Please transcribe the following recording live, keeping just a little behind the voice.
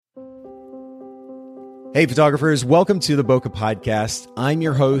Hey photographers, welcome to the Bokeh Podcast. I'm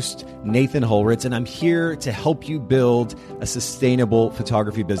your host, Nathan Holritz, and I'm here to help you build a sustainable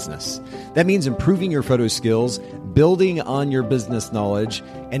photography business. That means improving your photo skills, building on your business knowledge,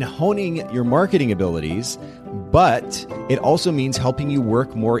 and honing your marketing abilities. But it also means helping you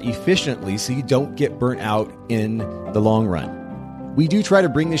work more efficiently so you don't get burnt out in the long run. We do try to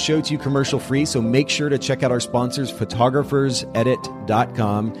bring the show to you commercial free, so make sure to check out our sponsors,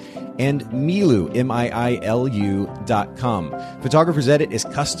 photographersedit.com and Miilu, Miilu.com. Photographers Edit is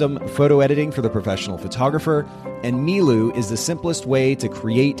custom photo editing for the professional photographer, and Miilu is the simplest way to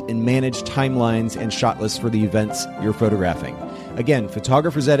create and manage timelines and shot lists for the events you're photographing. Again,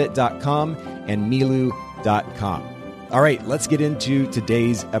 photographersedit.com and Miilu.com. All right, let's get into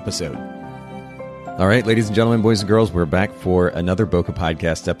today's episode. All right, ladies and gentlemen, boys and girls, we're back for another Bokeh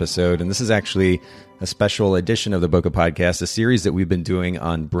Podcast episode. And this is actually a special edition of the Bokeh Podcast, a series that we've been doing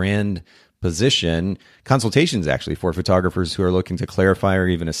on brand position, consultations actually for photographers who are looking to clarify or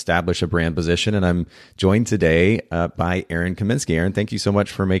even establish a brand position. And I'm joined today by Erin Kaminsky. Erin, thank you so much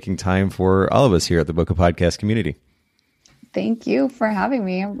for making time for all of us here at the Bokeh Podcast community. Thank you for having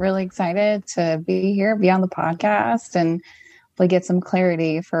me. I'm really excited to be here, be on the podcast, and get some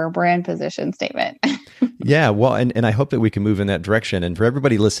clarity for a brand position statement. Yeah, well, and I hope that we can move in that direction. And for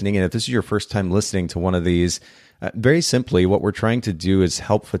everybody listening in, if this is your first time listening to one of these, very simply, what we're trying to do is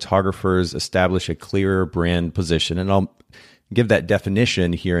help photographers establish a clearer brand position. And I'll give that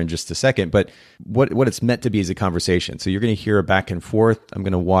definition here in just a second. But what it's meant to be is a conversation. So you're going to hear a back and forth. I'm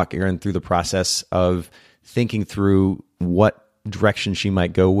going to walk Erin through the process of thinking through what direction she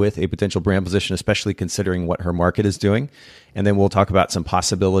might go with a potential brand position, especially considering what her market is doing. And then we'll talk about some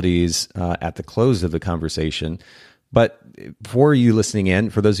possibilities at the close of the conversation. But for you listening in,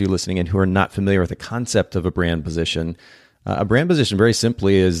 for those of you listening in who are not familiar with the concept of a brand position very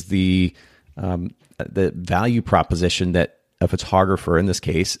simply is the value proposition that a photographer, in this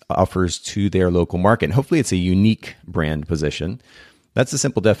case, offers to their local market. And hopefully it's a unique brand position. That's the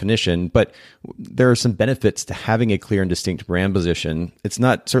simple definition, but there are some benefits to having a clear and distinct brand position. It's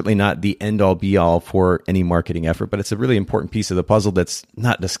certainly not the end-all be-all for any marketing effort, but it's a really important piece of the puzzle that's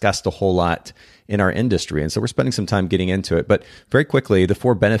not discussed a whole lot in our industry. And so we're spending some time getting into it. But very quickly, the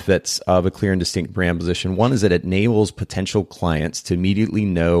 4 benefits of a clear and distinct brand position. One is that it enables potential clients to immediately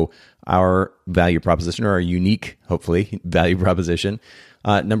know our value proposition, or our unique, hopefully, value proposition.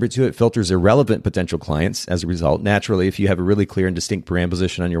 Number 2, it filters irrelevant potential clients as a result. Naturally, if you have a really clear and distinct brand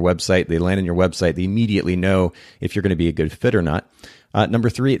position on your website, they land on your website, they immediately know if you're going to be a good fit or not.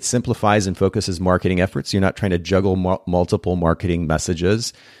 Number 3, it simplifies and focuses marketing efforts. You're not trying to juggle multiple marketing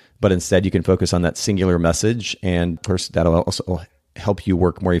messages, but instead you can focus on that singular message. And of course, that'll also help you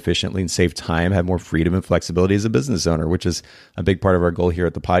work more efficiently and save time, have more freedom and flexibility as a business owner, which is a big part of our goal here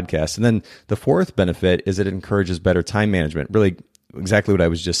at the podcast. And then the 4th benefit is it encourages better time management. Really, exactly what I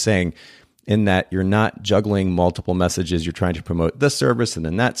was just saying, in that you're not juggling multiple messages. You're trying to promote this service and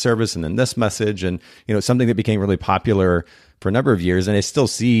then that service and then this message. And, something that became really popular for a number of years, and I still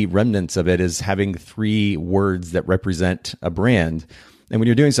see remnants of it, is having 3 words that represent a brand. And when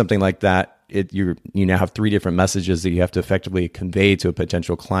you're doing something like that, you now have 3 different messages that you have to effectively convey to a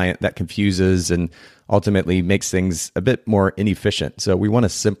potential client. That confuses and ultimately makes things a bit more inefficient. So we want to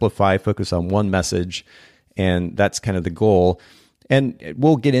simplify, focus on one message, and that's kind of the goal. And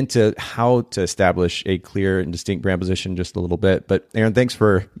we'll get into how to establish a clear and distinct brand position in just a little bit. But Erin, thanks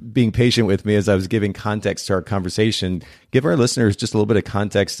for being patient with me as I was giving context to our conversation. Give our listeners just a little bit of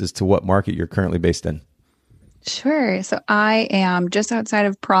context as to what market you're currently based in. Sure. So I am just outside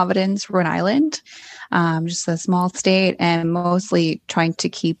of Providence, Rhode Island, just a small state, and mostly trying to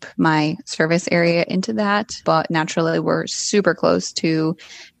keep my service area into that. But naturally, we're super close to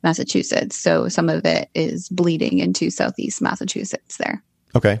Massachusetts. So some of it is bleeding into Southeast Massachusetts there.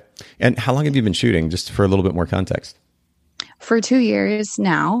 Okay. And how long have you been shooting, just for a little bit more context? For 2 years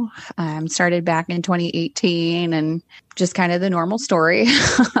now. Started back in 2018, and just kind of the normal story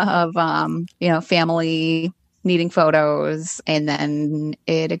of, family needing photos, and then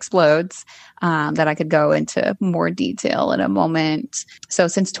it explodes, that I could go into more detail in a moment. So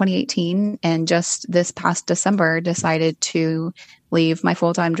since 2018, and just this past December, decided to leave my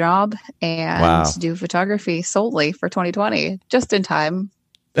full-time job and do photography solely for 2020, just in time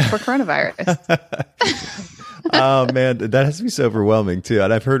for coronavirus. Oh man, that has to be so overwhelming too.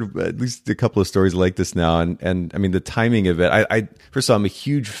 And I've heard at least a couple of stories like this now. And I mean, the timing of it, I first of all, I'm a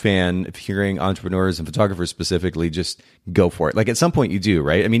huge fan of hearing entrepreneurs and photographers specifically just go for it. Like at some point you do,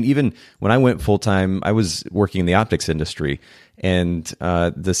 right? I mean, even when I went full time, I was working in the optics industry, and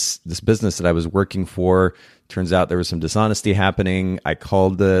this business that I was working for, turns out there was some dishonesty happening. I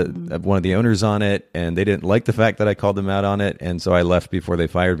called one of the owners on it, and they didn't like the fact that I called them out on it. And so I left before they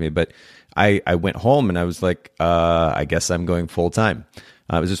fired me. But I went home and I was like, I guess I'm going full time.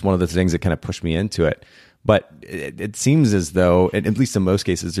 It was just one of the things that kind of pushed me into it. But it seems as though, at least in most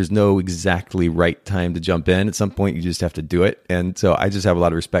cases, there's no exactly right time to jump in. At some point, you just have to do it. And so I just have a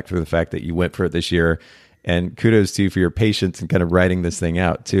lot of respect for the fact that you went for it this year. And kudos to you for your patience and kind of writing this thing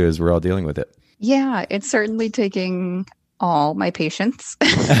out too, as we're all dealing with it. Yeah, it's certainly taking all my patience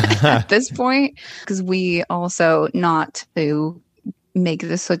at this point, because we also, not to make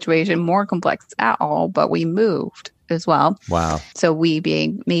this situation more complex at all, but we moved as well. Wow. So we,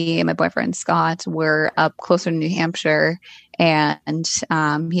 being me and my boyfriend Scott, were up closer to New Hampshire, and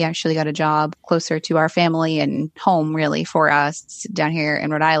he actually got a job closer to our family and home, really, for us down here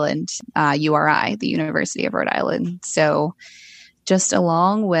in Rhode Island, URI, the University of Rhode Island. So just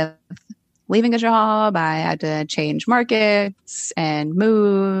along with leaving a job, I had to change markets and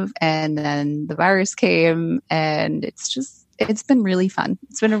move, and then the virus came, and it's been really fun.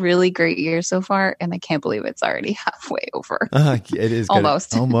 It's been a really great year so far, and I can't believe it's already halfway over. It is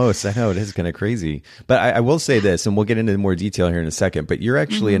almost. Almost. I know it is kind of crazy. But I will say this, and we'll get into more detail here in a second, but you're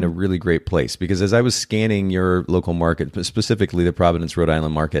actually in a really great place, because as I was scanning your local market, specifically the Providence, Rhode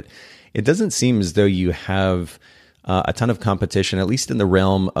Island market, it doesn't seem as though you have a ton of competition, at least in the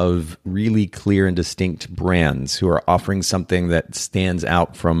realm of really clear and distinct brands who are offering something that stands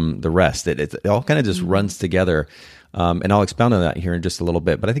out from the rest. It all kind of just runs together. And I'll expound on that here in just a little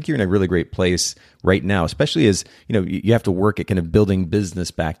bit. But I think you're in a really great place right now, especially as you have to work at kind of building business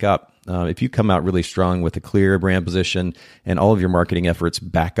back up. If you come out really strong with a clear brand position and all of your marketing efforts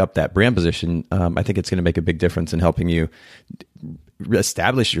back up that brand position, I think it's going to make a big difference in helping you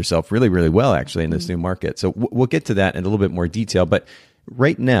establish yourself really, really well, actually, in this new market. So we'll get to that in a little bit more detail. But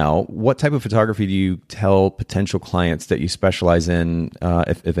right now, what type of photography do you tell potential clients that you specialize in,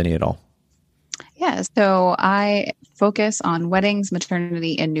 if any at all? Yeah, so I focus on weddings,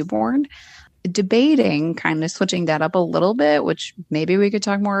 maternity, and newborn. Debating kind of switching that up a little bit, which maybe we could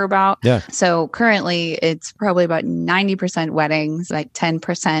talk more about. Yeah. So currently it's probably about 90% weddings, like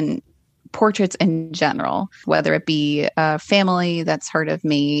 10% portraits in general, whether it be a family that's heard of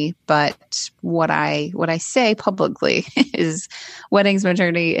me. But what I say publicly is weddings,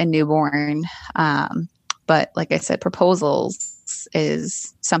 maternity, and newborn. But like I said, proposals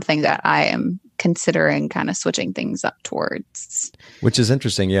is something that I am considering kind of switching things up towards. Which is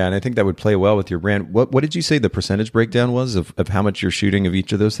interesting. Yeah. And I think that would play well with your brand. What did you say the percentage breakdown was of how much you're shooting of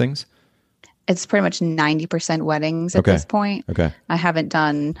each of those things? It's pretty much 90% weddings at this point. Okay. I haven't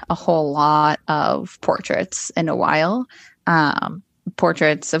done a whole lot of portraits in a while.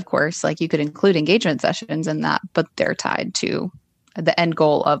 Portraits, of course, like you could include engagement sessions in that, but they're tied to the end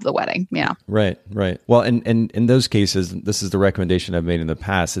goal of the wedding. Yeah. Right. Well, and in those cases, this is the recommendation I've made in the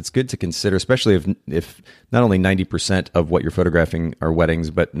past. It's good to consider, especially if not only 90% of what you're photographing are weddings,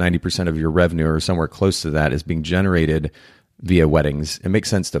 but 90% of your revenue or somewhere close to that is being generated via weddings. It makes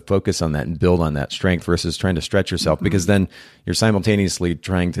sense to focus on that and build on that strength versus trying to stretch yourself, because then you're simultaneously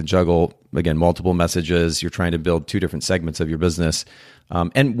trying to juggle, again, multiple messages. You're trying to build two different segments of your business.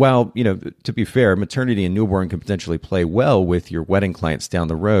 And while, to be fair, maternity and newborn can potentially play well with your wedding clients down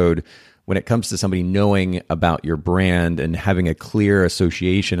the road, when it comes to somebody knowing about your brand and having a clear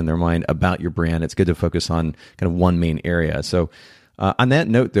association in their mind about your brand, it's good to focus on kind of one main area. So on that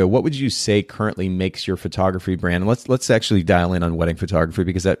note, though, what would you say currently makes your photography brand? And let's actually dial in on wedding photography,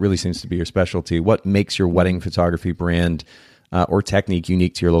 because that really seems to be your specialty. What makes your wedding photography brand or technique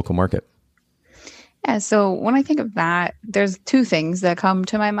unique to your local market? Yeah, so when I think of that, there's two things that come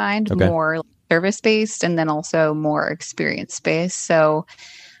to my mind, Okay. more service-based and then also more experience-based. So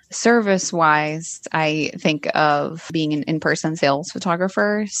service-wise, I think of being an in-person sales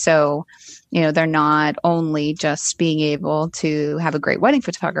photographer. So, they're not only just being able to have a great wedding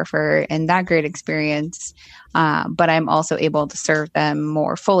photographer and that great experience, but I'm also able to serve them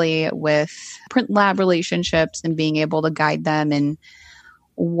more fully with print lab relationships and being able to guide them in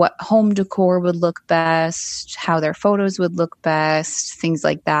what home decor would look best, how their photos would look best, things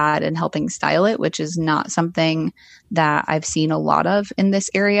like that, and helping style it, which is not something that I've seen a lot of in this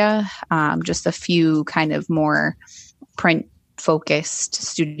area. Just a few kind of more print focused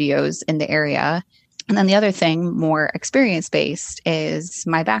studios in the area. And then the other thing, more experience based, is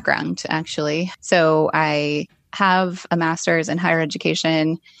my background, actually. So I have a master's in higher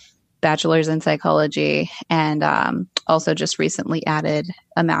education, bachelor's in psychology, and also just recently added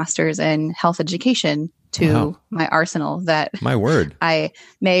a master's in health education to my arsenal that my word, I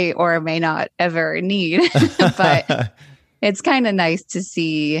may or may not ever need. But it's kind of nice to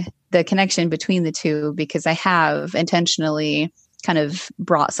see the connection between the two, because I have intentionally kind of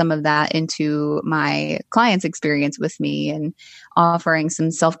brought some of that into my clients' experience with me, and offering some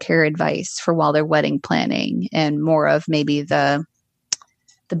self-care advice for while they're wedding planning, and more of maybe the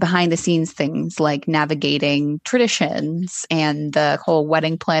behind the scenes things like navigating traditions and the whole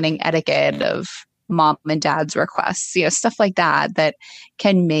wedding planning etiquette of mom and dad's requests, stuff like that, that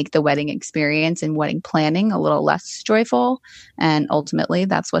can make the wedding experience and wedding planning a little less joyful. And ultimately,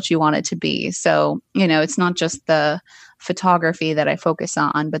 that's what you want it to be. So, it's not just the photography that I focus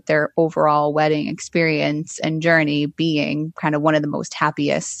on, but their overall wedding experience and journey being kind of one of the most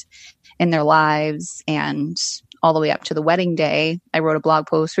happiest in their lives, and all the way up to the wedding day. I wrote a blog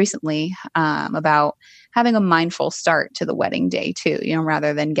post recently about having a mindful start to the wedding day too,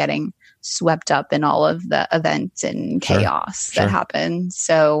 rather than getting swept up in all of the events and chaos that happen.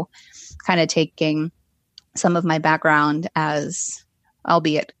 So kind of taking some of my background as,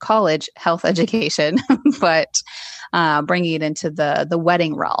 albeit college health education, but bringing it into the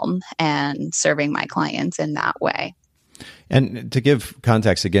wedding realm and serving my clients in that way. And to give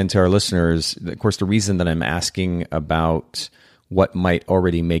context again to our listeners, of course, the reason that I'm asking about what might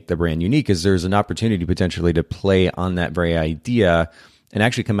already make the brand unique is there's an opportunity potentially to play on that very idea and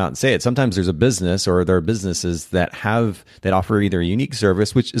actually come out and say it. Sometimes there's a business, or there are businesses that offer either a unique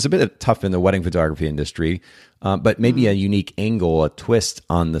service, which is a bit tough in the wedding photography industry, but maybe a unique angle, a twist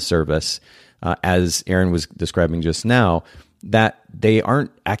on the service, as Erin was describing just now, that they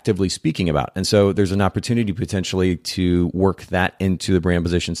aren't actively speaking about. And so there's an opportunity potentially to work that into the brand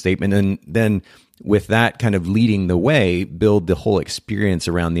position statement. And then with that kind of leading the way, build the whole experience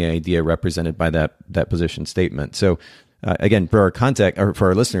around the idea represented by that position statement. So again, for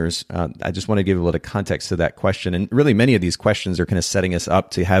our listeners, I just want to give a little context to that question. And really many of these questions are kind of setting us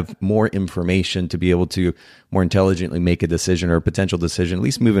up to have more information to be able to more intelligently make a decision or a potential decision, at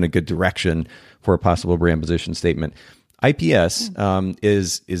least move in a good direction for a possible brand position statement. IPS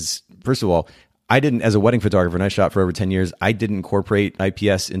is first of all, I didn't, as a wedding photographer, and I shot for over 10 years, I didn't incorporate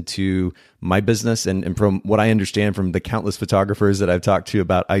IPS into my business. And from what I understand from the countless photographers that I've talked to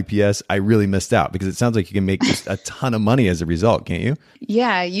about IPS, I really missed out, because it sounds like you can make just a ton of money as a result, can't you?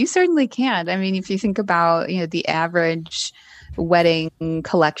 Yeah, you certainly can. I mean, if you think about, the average wedding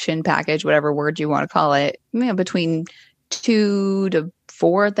collection package, whatever word you want to call it, between $2,000 to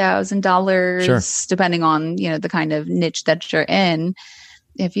 $4,000, depending on, the kind of niche that you're in.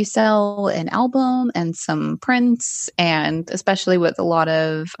 If you sell an album and some prints, and especially with a lot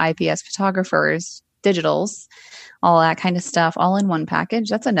of IPS photographers, digitals, all that kind of stuff, all in one package,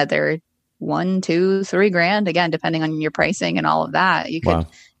 that's another $1, $2, $3,000. Again, depending on your pricing and all of that, you could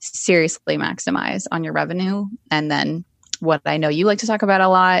seriously maximize on your revenue. And then what I know you like to talk about a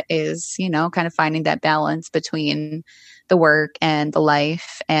lot is, kind of finding that balance between the work and the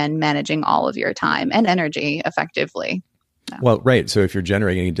life, and managing all of your time and energy effectively. Well, right. So if you're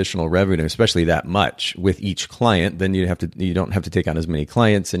generating additional revenue, especially that much with each client, then you don't have to take on as many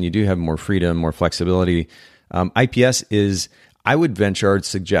clients, and you do have more freedom, more flexibility. IPS is, I would venture to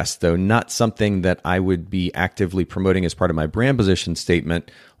suggest, though, not something that I would be actively promoting as part of my brand position statement,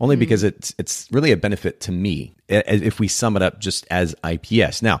 only because it's really a benefit to me if we sum it up just as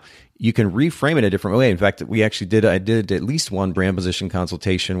IPS. Now, you can reframe it a different way. In fact, I did at least one brand position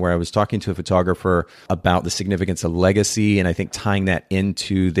consultation where I was talking to a photographer about the significance of legacy, and I think tying that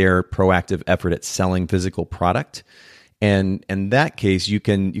into their proactive effort at selling physical product. And in that case, you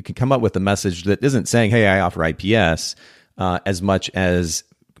can come up with a message that isn't saying, "Hey, I offer IPS," as much as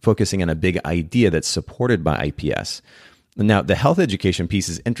focusing on a big idea that's supported by IPS. Now, the health education piece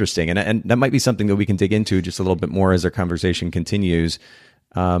is interesting, and that might be something that we can dig into just a little bit more as our conversation continues.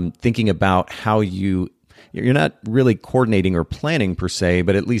 Thinking about how you're not really coordinating or planning per se,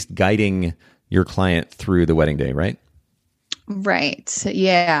 but at least guiding your client through the wedding day, right? Right.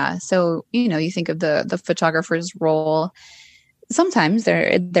 Yeah. So, you think of the photographer's role. Sometimes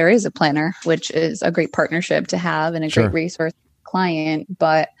there is a planner, which is a great partnership to have and a great resource for the client.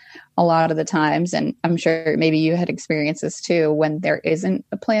 But a lot of the times, and I'm sure maybe you had experienced this too, when there isn't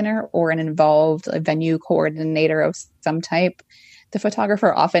a planner or an involved venue coordinator of some type, the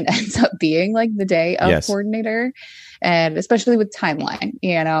photographer often ends up being like the day of coordinator, and especially with timeline,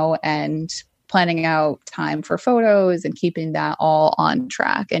 and planning out time for photos and keeping that all on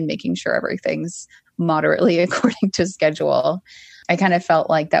track and making sure everything's moderately according to schedule. I kind of felt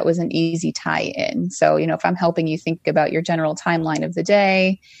like that was an easy tie in. So, if I'm helping you think about your general timeline of the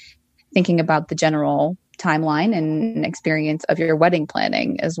day, thinking about the general timeline and experience of your wedding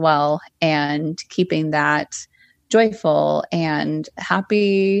planning as well, and keeping that joyful and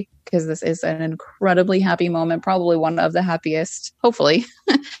happy, because this is an incredibly happy moment, probably one of the happiest, hopefully,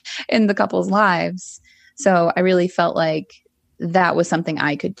 in the couple's lives. So I really felt like that was something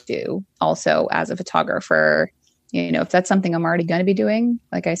I could do also as a photographer. If that's something I'm already going to be doing,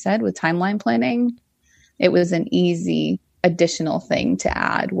 like I said, with timeline planning, it was an easy additional thing to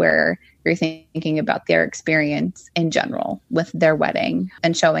add where you're thinking about their experience in general with their wedding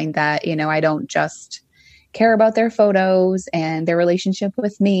and showing that, I don't just care about their photos and their relationship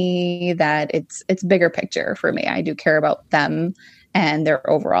with me, that it's bigger picture for me. I do care about them and their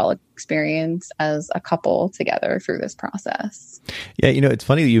overall experience as a couple together through this process. Yeah, it's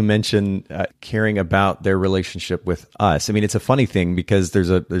funny that you mentioned caring about their relationship with us. I mean, it's a funny thing because there's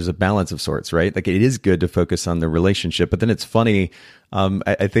a balance of sorts, right? Like it is good to focus on the relationship, but then it's funny.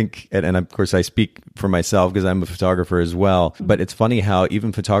 I think, and of course I speak for myself because I'm a photographer as well, but it's funny how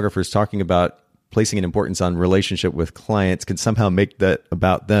even photographers talking about placing an importance on relationship with clients can somehow make that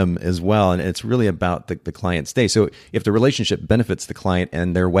about them as well. And it's really about the client's day. So if the relationship benefits the client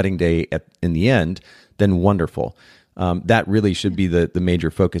and their wedding day in the end, then wonderful. That really should be the major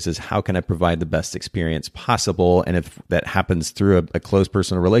focus, is how can I provide the best experience possible? And if that happens through a close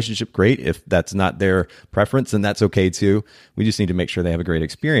personal relationship, great. If that's not their preference, then that's okay too. We just need to make sure they have a great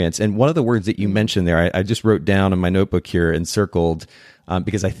experience. And one of the words that you mentioned there, I just wrote down in my notebook here and circled,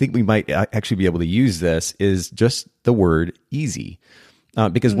 because I think we might actually be able to use this, is just the word easy.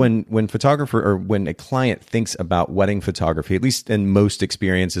 Because when a client thinks about wedding photography, at least in most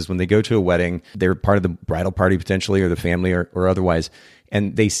experiences, when they go to a wedding, they're part of the bridal party potentially, or the family, or otherwise,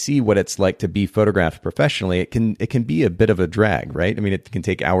 and they see what it's like to be photographed professionally. It can be a bit of a drag, right? I mean, it can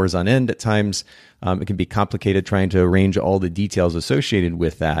take hours on end at times. It can be complicated trying to arrange all the details associated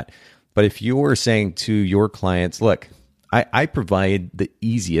with that. But if you're saying to your clients, look, I provide the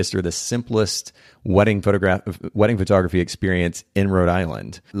easiest or the simplest wedding photography experience in Rhode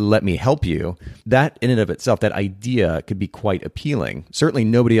Island. Let me help you. That in and of itself, that idea could be quite appealing. Certainly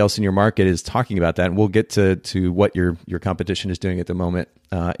nobody else in your market is talking about that. And we'll get to what your competition is doing at the moment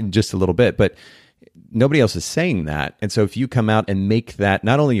in just a little bit. But nobody else is saying that. And so if you come out and make that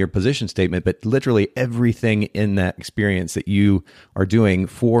not only your position statement, but literally everything in that experience that you are doing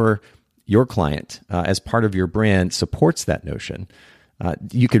for your client as part of your brand supports that notion,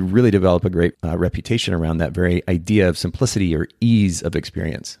 you could really develop a great reputation around that very idea of simplicity or ease of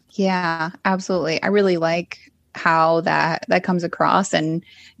experience. Yeah, absolutely. I really like how that comes across. And,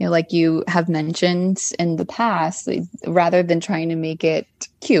 like you have mentioned in the past, rather than trying to make it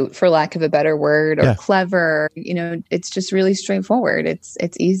cute, for lack of a better word, or clever, it's just really straightforward. It's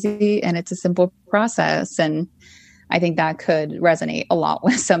easy and it's a simple process. And I think that could resonate a lot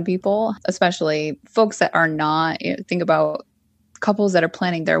with some people, especially folks that are not, think about couples that are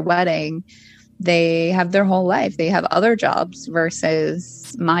planning their wedding. They have their whole life. They have other jobs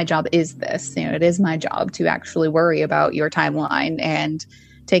versus my job is this. It is my job to actually worry about your timeline and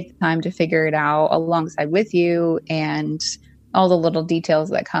take the time to figure it out alongside with you, and all the little details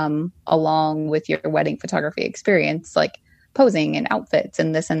that come along with your wedding photography experience, like posing and outfits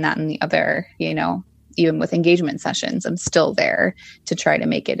and this and that and the other, even with engagement sessions, I'm still there to try to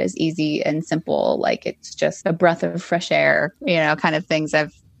make it as easy and simple, like it's just a breath of fresh air, kind of things.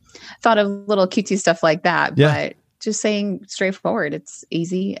 I've thought of little cutesy stuff like that, but just saying straightforward, it's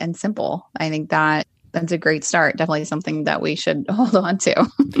easy and simple. I think that's a great start. Definitely something that we should hold on to.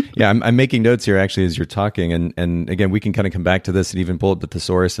 Yeah, I'm making notes here actually as you're talking. And again, we can kind of come back to this and even pull up the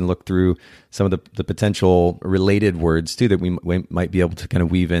thesaurus and look through some of the potential related words too that we might be able to kind of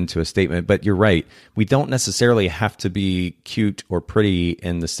weave into a statement. But you're right. We don't necessarily have to be cute or pretty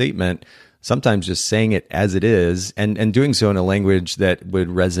in the statement. Sometimes just saying it as it is and doing so in a language that would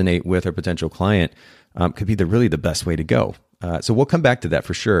resonate with our potential client could be really the best way to go. So we'll come back to that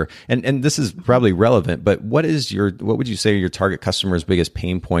for sure. And this is probably relevant, but what would you say are your target customers' biggest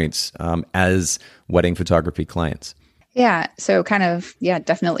pain points as wedding photography clients? Yeah. So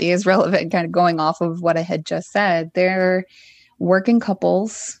definitely is relevant, kind of going off of what I had just said. They're working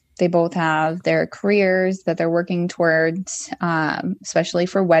couples. They both have their careers that they're working towards, especially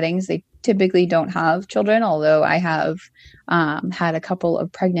for weddings. They typically don't have children, although I have had a couple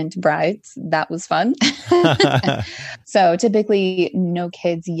of pregnant brides. That was fun. So typically no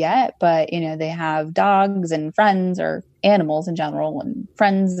kids yet, but, they have dogs and friends, or animals in general, and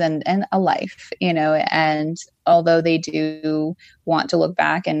friends and a life, and although they do want to look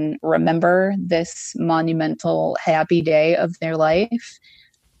back and remember this monumental, happy day of their life,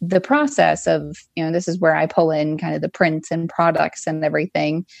 the process of, this is where I pull in kind of the prints and products and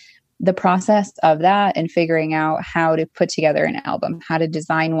everything. The process of that and figuring out how to put together an album, how to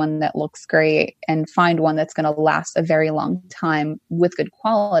design one that looks great and find one that's going to last a very long time with good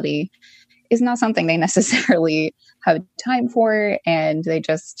quality is not something they necessarily have time for. And they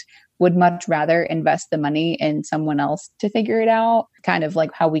just would much rather invest the money in someone else to figure it out. Kind of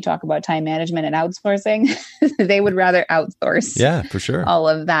like how we talk about time management and outsourcing. They would rather outsource for sure, all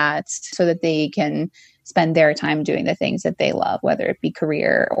of that so that they can spend their time doing the things that they love, whether it be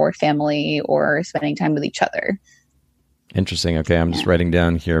career or family or spending time with each other. Interesting. Okay. I'm just writing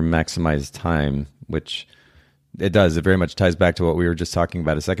down here, maximize time, which it does. It very much ties back to what we were just talking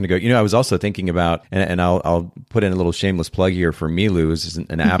about a second ago. I was also thinking about, and I'll put in a little shameless plug here for Milu. This is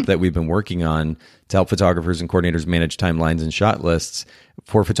an app that we've been working on to help photographers and coordinators manage timelines and shot lists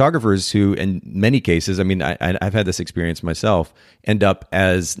for photographers who, in many cases, I've had this experience myself, end up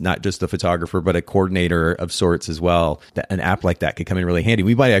as not just a photographer, but a coordinator of sorts as well. An app like that could come in really handy.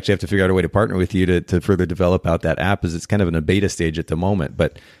 We might actually have to figure out a way to partner with you to further develop out that app, as it's kind of in a beta stage at the moment,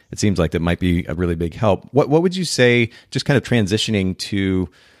 but it seems like that might be a really big help. What would you say, just kind of transitioning to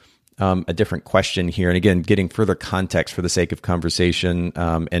a different question here, and again, getting further context for the sake of conversation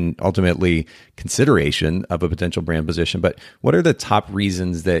and ultimately consideration of a potential brand position. But what are the top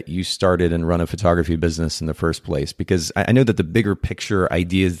reasons that you started and run a photography business in the first place? Because I know that the bigger picture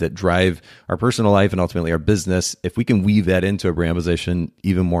ideas that drive our personal life and ultimately our business, if we can weave that into a brand position,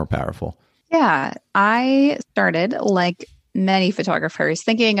 even more powerful. Yeah, I started, like many photographers,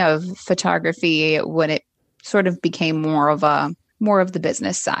 thinking of photography when it sort of became more of the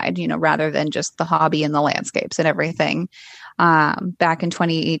business side, rather than just the hobby and the landscapes and everything. Back in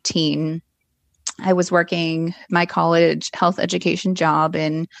 2018, I was working my college health education job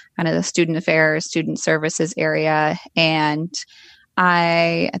in kind of the student affairs, student services area. And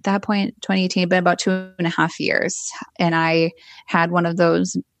at that point, 2018, been about 2.5 years. And I had one of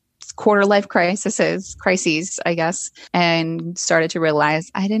those quarter life crises, I guess, and started to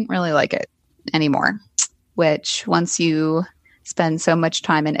realize I didn't really like it anymore, which once you spend so much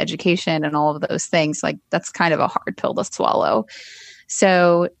time in education and all of those things, like that's kind of a hard pill to swallow.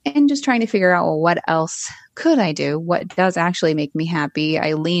 So, and just trying to figure out, well, what else could I do? What does actually make me happy?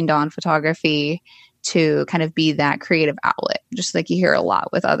 I leaned on photography to kind of be that creative outlet, just like you hear a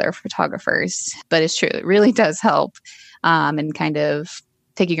lot with other photographers. But it's true, it really does help and kind of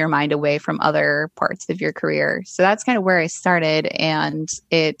taking your mind away from other parts of your career. So that's kind of where I started. And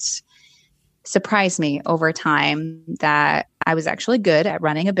it surprised me over time that I was actually good at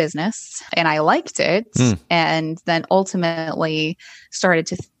running a business and I liked it. And then ultimately started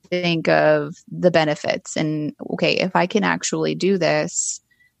to think of the benefits and, okay, if I can actually do this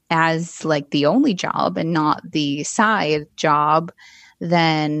as like the only job and not the side job,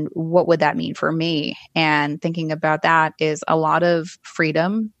 then what would that mean for me? And thinking about that is a lot of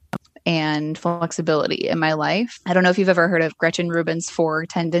freedom and flexibility in my life. I don't know if you've ever heard of Gretchen Rubin's 4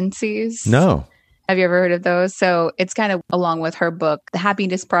 Tendencies. No. Have you ever heard of those? So it's kind of along with her book, The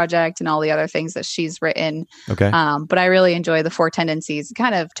Happiness Project, and all the other things that she's written. Okay. But I really enjoy the 4 Tendencies.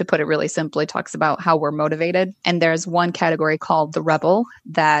 Kind of, to put it really simply, talks about how we're motivated. And there's one category called the rebel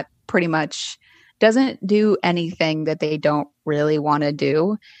that pretty much doesn't do anything that they don't really want to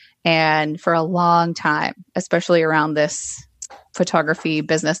do. And for a long time, especially around this photography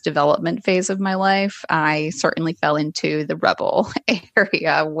business development phase of my life, I certainly fell into the rebel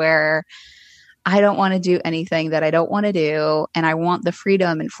area where I don't want to do anything that I don't want to do. And I want the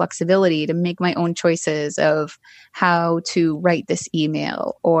freedom and flexibility to make my own choices of how to write this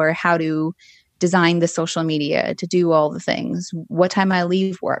email or how to design the social media, to do all the things, what time I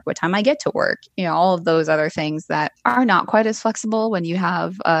leave work, what time I get to work, all of those other things that are not quite as flexible when you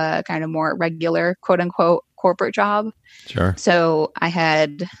have a kind of more regular, quote unquote, corporate job. Sure. So I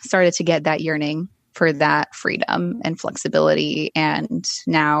had started to get that yearning for that freedom and flexibility. And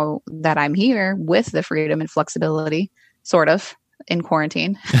now that I'm here with the freedom and flexibility, sort of in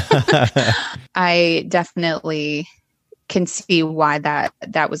quarantine, I definitely can see why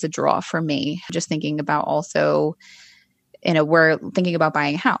that was a draw for me. Just thinking about also, we're thinking about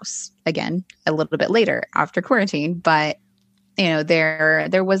buying a house again a little bit later after quarantine, but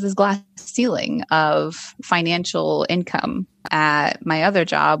there was this glass ceiling of financial income at my other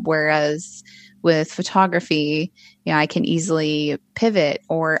job, whereas with photography, I can easily pivot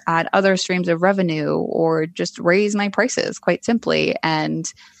or add other streams of revenue or just raise my prices quite simply.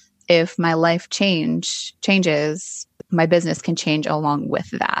 And if my life changes, my business can change along with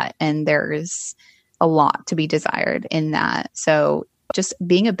that. And there's a lot to be desired in that. So just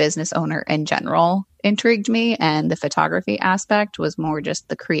being a business owner in general intrigued me. And the photography aspect was more just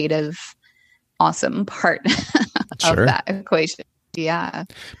the creative, awesome part of that equation. Yeah.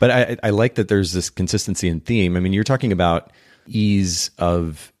 But I like that there's this consistency in theme. I mean, you're talking about ease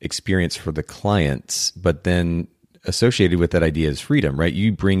of experience for the clients, but then associated with that idea is freedom, right?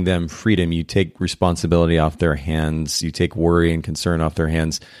 You bring them freedom. You take responsibility off their hands. You take worry and concern off their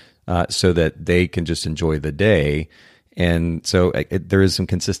hands so that they can just enjoy the day. And so there is some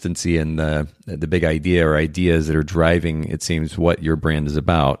consistency in the big idea or ideas that are driving, it seems, what your brand is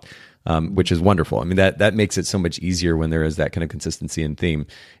about. Which is wonderful. I mean, that makes it so much easier when there is that kind of consistency in theme.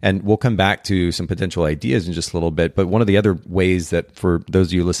 And we'll come back to some potential ideas in just a little bit. But one of the other ways that for those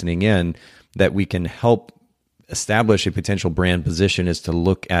of you listening in, that we can help establish a potential brand position is to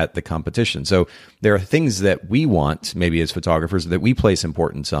look at the competition. So there are things that we want, maybe as photographers, that we place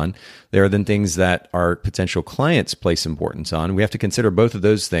importance on. There are then things that our potential clients place importance on. We have to consider both of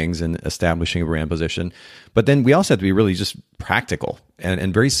those things in establishing a brand position. But then we also have to be really just practical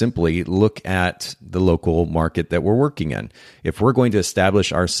and very simply look at the local market that we're working in. If we're going to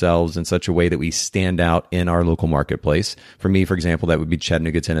establish ourselves in such a way that we stand out in our local marketplace, for me, for example, that would be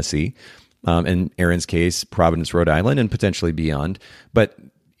Chattanooga, Tennessee. In Erin's case, Providence, Rhode Island, and potentially beyond. But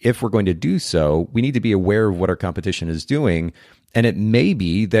if we're going to do so, we need to be aware of what our competition is doing. And it may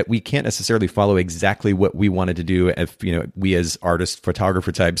be that we can't necessarily follow exactly what we wanted to do. If we as artist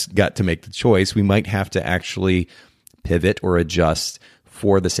photographer types got to make the choice, we might have to actually pivot or adjust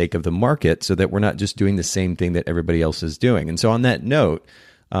for the sake of the market so that we're not just doing the same thing that everybody else is doing. And so on that note,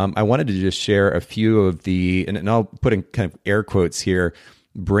 I wanted to just share a few of and I'll put in kind of air quotes here,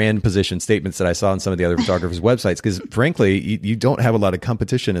 brand position statements that I saw on some of the other photographers' websites, because frankly, you don't have a lot of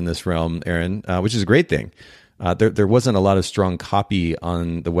competition in this realm, Erin, which is a great thing. There wasn't a lot of strong copy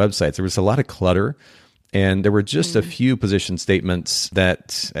on the websites. There was a lot of clutter, and there were just a few position statements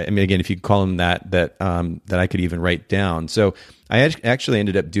that, I mean, again, if you call them that I could even write down. So I actually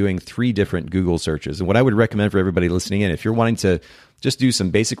ended up doing 3 different Google searches. And what I would recommend for everybody listening in, if you're wanting to just do some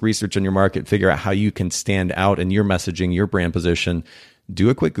basic research on your market, figure out how you can stand out in your messaging, your brand position, do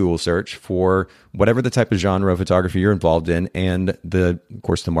a quick Google search for whatever the type of genre of photography you're involved in and of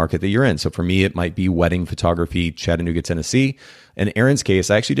course, the market that you're in. So for me, it might be wedding photography, Chattanooga, Tennessee. In Erin's case,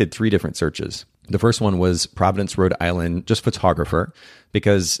 I actually did 3 different searches. The first one was Providence, Rhode Island, just photographer,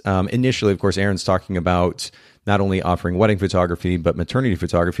 because initially, of course, Erin's talking about not only offering wedding photography, but maternity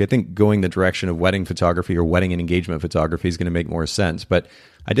photography. I think going the direction of wedding photography or wedding and engagement photography is going to make more sense. But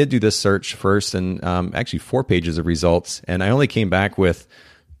I did do this search first and actually 4 pages of results. And I only came back with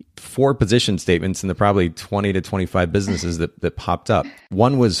 4 position statements in the probably 20 to 25 businesses that popped up.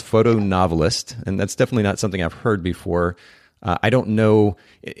 One was photo novelist, and that's definitely not something I've heard before. I don't know.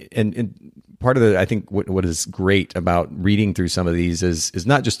 And part of I think what is great about reading through some of these is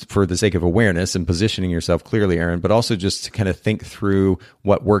not just for the sake of awareness and positioning yourself clearly, Erin, but also just to kind of think through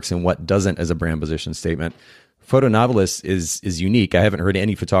what works and what doesn't as a brand position statement. Photo novelist is unique. I haven't heard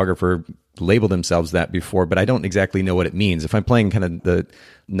any photographer label themselves that before, but I don't exactly know what it means. If I'm playing kind of the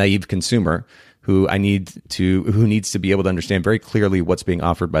naive consumer who needs to be able to understand very clearly what's being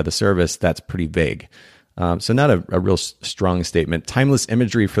offered by the service, that's pretty vague. So not a real strong statement. Timeless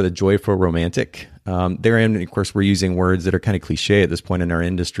imagery for the joyful romantic. Therein, of course, we're using words that are kind of cliche at this point in our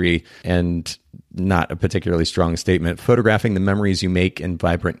industry and not a particularly strong statement. Photographing the memories you make in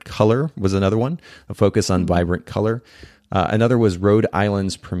vibrant color was another one, a focus on vibrant color. Another was Rhode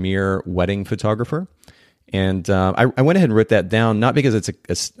Island's premier wedding photographer. And I went ahead and wrote that down, not because it's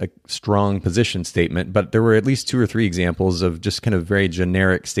a strong position statement, but there were at least 2 or 3 examples of just kind of very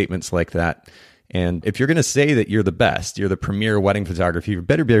generic statements like that. And if you're going to say that you're the best, you're the premier wedding photographer, you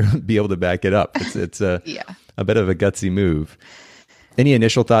better be able to back it up. It's a bit of a gutsy move. Any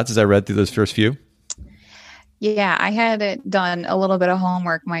initial thoughts as I read through those first few? Yeah, I had done a little bit of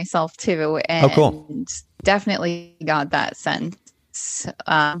homework myself too, and definitely got that sense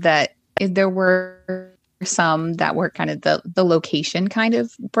that there were some that were kind of the location kind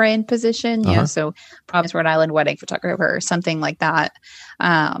of brand position, so Providence, Rhode Island wedding photographer or something like that,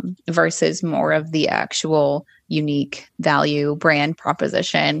 versus more of the actual unique value brand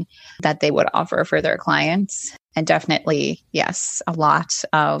proposition that they would offer for their clients. And definitely, yes, a lot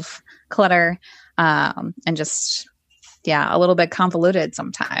of clutter and just a little bit convoluted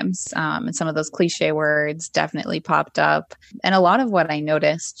sometimes. And some of those cliche words definitely popped up. And a lot of what I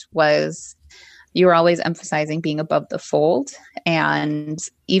noticed was you were always emphasizing being above the fold. And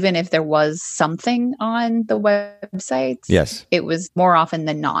even if there was something on the website, yes, it was more often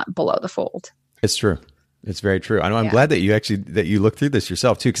than not below the fold. It's true. It's very true. I'm glad that you look through this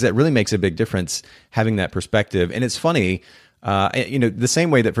yourself too, because that really makes a big difference having that perspective. And it's funny, the same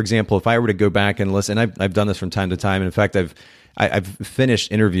way that, for example, if I were to go back and listen, I've done this from time to time. And in fact, I've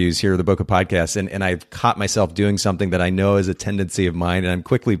finished interviews here with the Bokeh Podcast, and I've caught myself doing something that I know is a tendency of mine. And I'm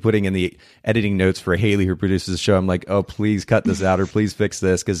quickly putting in the editing notes for Haley, who produces the show. I'm like, oh, please cut this out, or please fix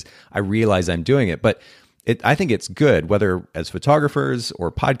this, because I realize I'm doing it. But I think it's good, whether as photographers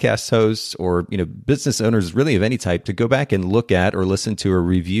or podcast hosts or business owners really of any type, to go back and look at or listen to or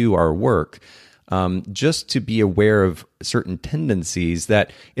review our work, just to be aware of certain tendencies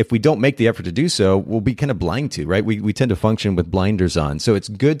that if we don't make the effort to do so, we'll be kind of blind to, right? We tend to function with blinders on. So it's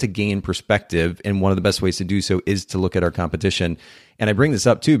good to gain perspective, and one of the best ways to do so is to look at our competition. And I bring this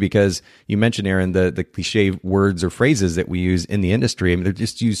up too because you mentioned, Aaron, the cliche words or phrases that we use in the industry. I mean, they're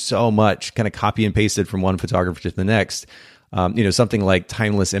just used so much, kind of copy and pasted from one photographer to the next. Something like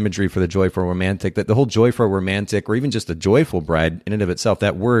timeless imagery for the joyful romantic, that the whole joyful romantic, or even just a joyful bride in and of itself,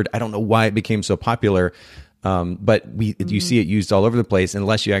 that word, I don't know why it became so popular. But you see it used all over the place. And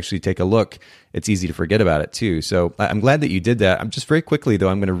unless you actually take a look, it's easy to forget about it too. So I'm glad that you did that. I'm just very quickly though,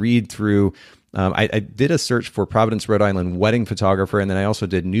 I'm going to read through. I did a search for Providence, Rhode Island wedding photographer, and then I also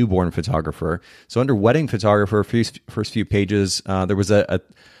did newborn photographer. So under wedding photographer, first few pages, there was a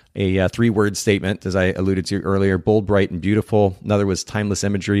 3-word statement, as I alluded to earlier: bold, bright, and beautiful. Another was timeless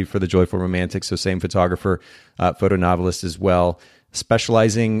imagery for the joyful romantic. So same photographer, photo novelist as well.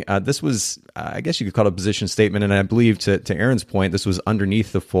 Specializing, this was, I guess you could call it a position statement. And I believe to Aaron's point, this was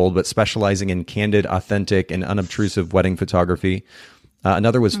underneath the fold, but specializing in candid, authentic, and unobtrusive wedding photography.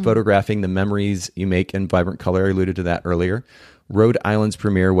 Another was photographing the memories you make in vibrant color. I alluded to that earlier. Rhode Island's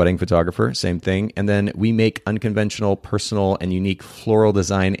premier wedding photographer, same thing. And then we make unconventional, personal, and unique floral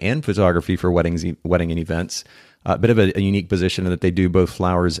design and photography for wedding and events. A bit of a unique position in that they do both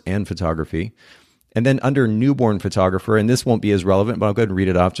flowers and photography. And then under newborn photographer, and this won't be as relevant, but I'll go ahead and read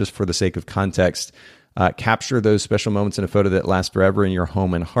it off just for the sake of context. Capture those special moments in a photo that last forever in your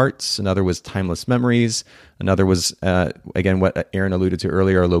home and hearts. Another was timeless memories. Another was, again, what Aaron alluded to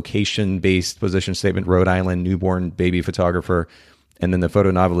earlier, a location-based position statement, Rhode Island newborn baby photographer. And then the photo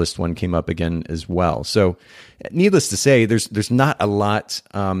novelist one came up again as well. So needless to say, there's not a lot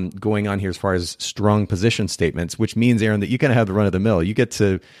going on here as far as strong position statements, which means, Aaron, that you kind of have the run of the mill. You get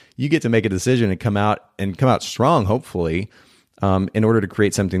to make a decision and come out strong, hopefully, in order to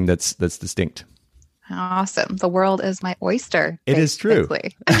create something that's distinct. Awesome. The world is my oyster. It is true.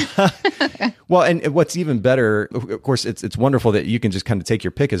 Well, and what's even better, of course, it's wonderful that you can just kind of take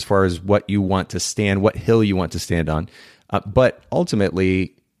your pick as far as what you want to stand, what hill you want to stand on. But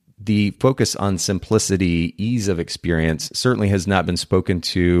ultimately, the focus on simplicity, ease of experience certainly has not been spoken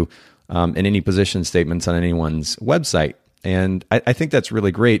to in any position statements on anyone's website. And I think that's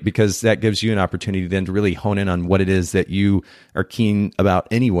really great, because that gives you an opportunity then to really hone in on what it is that you are keen about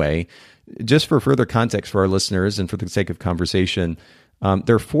anyway. Just for further context for our listeners and for the sake of conversation,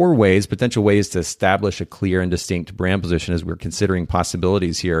 there are 4 potential ways to establish a clear and distinct brand position as we're considering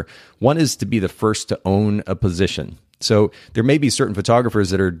possibilities here. One is to be the first to own a position. So there may be certain photographers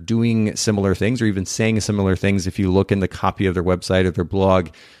that are doing similar things or even saying similar things if you look in the copy of their website or their blog,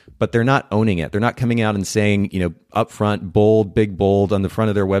 but they're not owning it. They're not coming out and saying, up front, bold, big bold on the front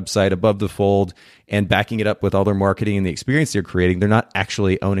of their website, above the fold, and backing it up with all their marketing and the experience they're creating. They're not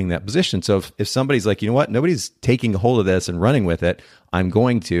actually owning that position. So if somebody's like, you know what, nobody's taking a hold of this and running with it, I'm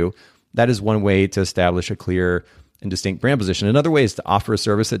going to, that is one way to establish a clear and distinct brand position. Another way is to offer a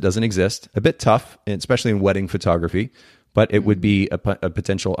service that doesn't exist. A bit tough, especially in wedding photography, but it would be a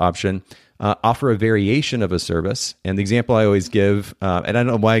potential option. Offer a variation of a service. And the example I always give, and I don't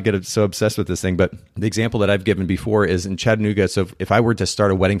know why I get so obsessed with this thing, but the example that I've given before is in Chattanooga. So if I were to start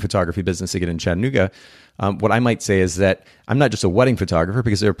a wedding photography business again in Chattanooga, what I might say is that I'm not just a wedding photographer,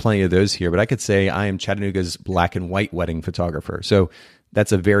 because there are plenty of those here, but I could say I am Chattanooga's black and white wedding photographer. So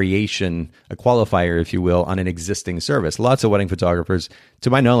that's a variation, a qualifier, if you will, on an existing service. Lots of wedding photographers, to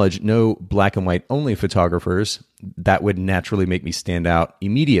my knowledge, no black and white only photographers. That would naturally make me stand out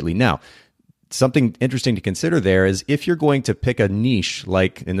immediately. Now, something interesting to consider there is if you're going to pick a niche,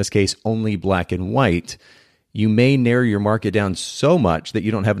 like in this case, only black and white, you may narrow your market down so much that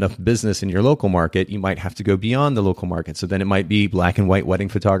you don't have enough business in your local market. You might have to go beyond the local market. So then it might be black and white wedding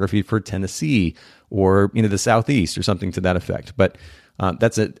photography for Tennessee or the Southeast or something to that effect. But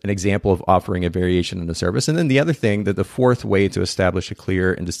that's an example of offering a variation in the service. And then the other thing, that the fourth way to establish a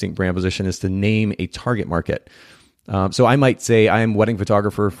clear and distinct brand position is to name a target market. So I might say I am wedding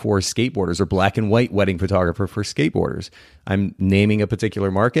photographer for skateboarders, or black and white wedding photographer for skateboarders. I'm naming a particular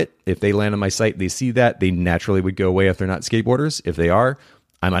market. If they land on my site, they see that, they naturally would go away if they're not skateboarders. If they are,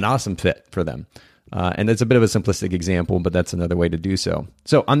 I'm an awesome fit for them. And that's a bit of a simplistic example, but that's another way to do so.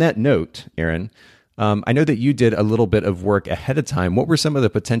 So on that note, Erin, I know that you did a little bit of work ahead of time. What were some of the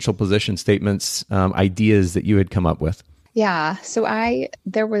potential position statements, ideas that you had come up with? Yeah. So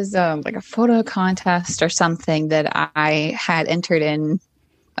there was like a photo contest or something that I had entered in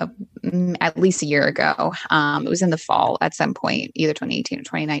at least a year ago. It was in the fall at some point, either 2018 or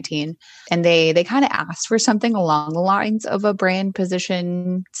 2019. And they kind of asked for something along the lines of a brand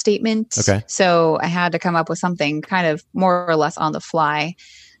position statement. Okay. So I had to come up with something kind of more or less on the fly.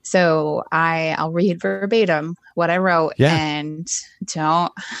 So I'll read verbatim what I wrote, and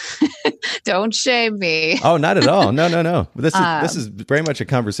don't shame me. Oh, not at all. No. This is very much a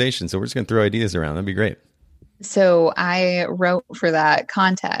conversation. So we're just going to throw ideas around. That'd be great. So I wrote for that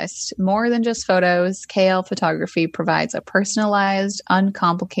contest, more than just photos, KL Photography provides a personalized,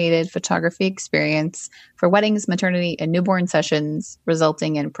 uncomplicated photography experience for weddings, maternity, and newborn sessions,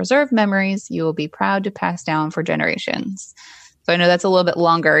 resulting in preserved memories you will be proud to pass down for generations. So I know that's a little bit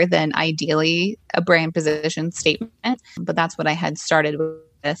longer than ideally a brand position statement, but that's what I had started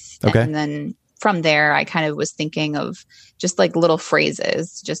with. Okay. And then from there, I kind of was thinking of just like little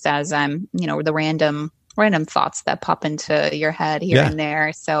phrases, just as I'm, the random thoughts that pop into your head here and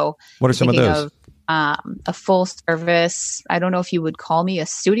there. So what are some of those? A full service. I don't know if you would call me a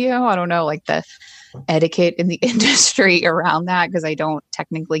studio. I don't know, like the etiquette in the industry around that, because I don't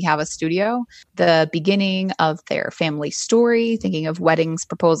technically have a studio. The beginning of their family story, thinking of weddings,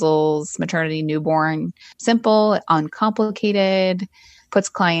 proposals, maternity, newborn, simple, uncomplicated, puts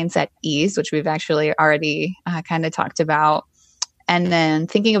clients at ease, which we've actually already kind of talked about. And then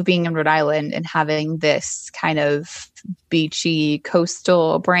thinking of being in Rhode Island and having this kind of beachy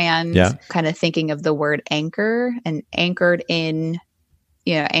coastal brand, kind of thinking of the word anchor and anchored in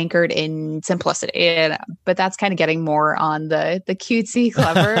simplicity. But that's kind of getting more on the cutesy,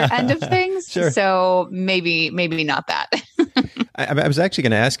 clever end of things. Sure. So maybe not that. I was actually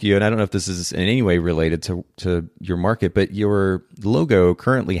going to ask you, and I don't know if this is in any way related to your market, but your logo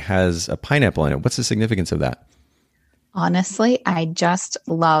currently has a pineapple in it. What's the significance of that? Honestly, I just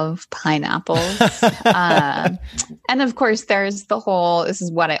love pineapples. And of course, there's this is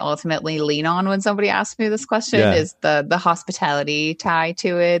what I ultimately lean on when somebody asks me this question, is the hospitality tie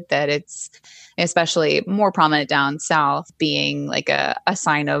to it, that it's especially more prominent down south, being like a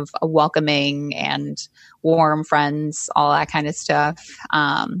sign of a welcoming and warm friends, all that kind of stuff.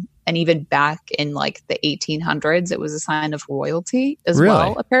 And even back in like the 1800s, it was a sign of royalty as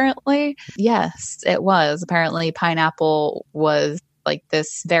well, apparently. Yes, it was. Apparently, pineapple was like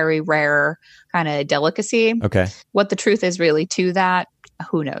this very rare kind of delicacy. Okay. What the truth is really to that,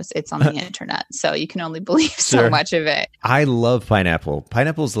 who knows? It's on the internet, so you can only believe so much of it. I love pineapple.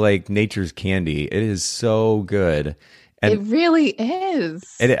 Pineapple's like nature's candy. It is so good. And it really is.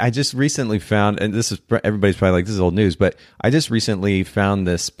 And I just recently found, and this is, everybody's probably like, this is old news, but I just recently found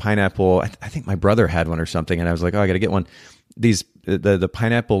this pineapple. I think my brother had one or something, and I was like, oh, I got to get one. The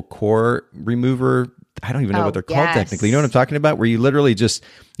pineapple core remover. I don't even know what they're called technically. You know what I'm talking about? Where you literally just,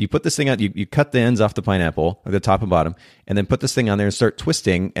 you put this thing out, you cut the ends off the pineapple, or the top and bottom, and then put this thing on there and start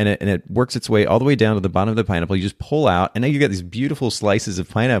twisting, and it works its way all the way down to the bottom of the pineapple. You just pull out, and now you get these beautiful slices of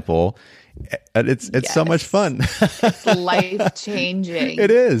pineapple. And it's so much fun. It's life-changing.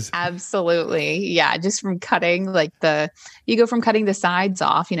 It is. Absolutely. Yeah. Just from cutting you go from cutting the sides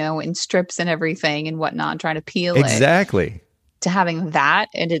off, in strips and everything and whatnot, trying to peel it. To having that.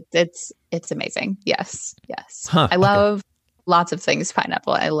 And it's amazing. Yes. Huh, I love lots of things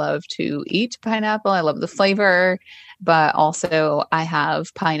pineapple. I love to eat pineapple. I love the flavor, but also I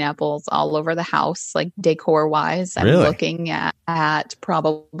have pineapples all over the house, like decor wise. I'm looking at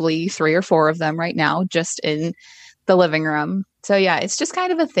probably 3 or 4 of them right now, just in the living room. So yeah, it's just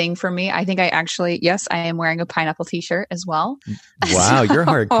kind of a thing for me. I think I am wearing a pineapple t-shirt as well. Wow. You're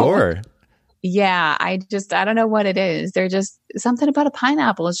hardcore. Yeah, I don't know what it is. There's just something about a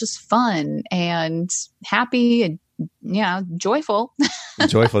pineapple. It's just fun and happy and joyful.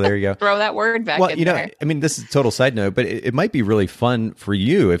 Joyful. There you go. Throw that word back in there. I mean, this is a total side note, but it might be really fun for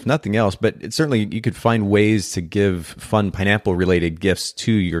you, if nothing else. But certainly you could find ways to give fun pineapple related gifts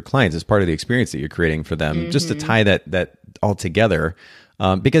to your clients as part of the experience that you're creating for them, just to tie that all together.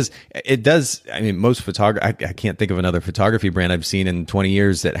 Because it does, I mean, most I can't think of another photography brand I've seen in 20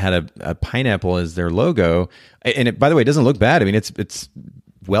 years that had a pineapple as their logo. And it, by the way, it doesn't look bad. I mean, it's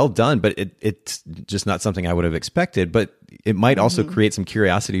well done, but it's just not something I would have expected. But it might also create some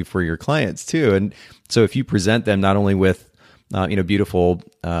curiosity for your clients too. And so if you present them not only with beautiful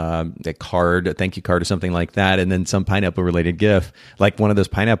a card, a thank you card or something like that, and then some pineapple related gift, like one of those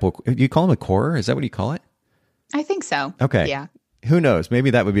pineapple, you call them a core? Is that what you call it? I think so. Okay. Yeah. Who knows?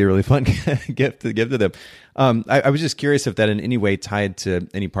 Maybe that would be a really fun gift to give to them. I was just curious if that in any way tied to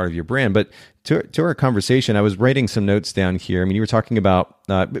any part of your brand. But to our conversation, I was writing some notes down here. I mean, you were talking about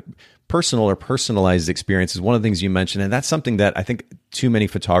personal or personalized experiences. One of the things you mentioned, and that's something that I think too many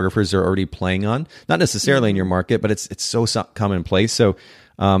photographers are already playing on. Not necessarily in your market, but it's so commonplace. So,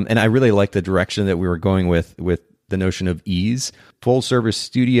 and I really like the direction that we were going with the notion of ease. Full service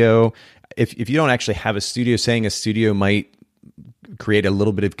studio. If you don't actually have a studio, saying a studio might create a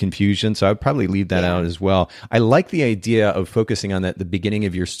little bit of confusion. So I would probably leave that out as well. I like the idea of focusing on the beginning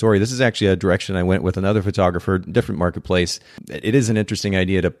of your story. This is actually a direction I went with another photographer, different marketplace. It is an interesting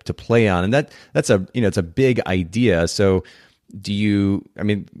idea to play on. And that's it's a big idea. So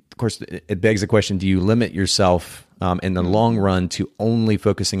of course, it begs the question, do you limit yourself in the long run to only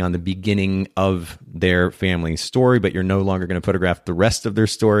focusing on the beginning of their family story, but you're no longer going to photograph the rest of their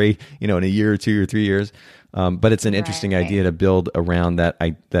story, in a year or 2 or 3 years? But it's an interesting idea to build around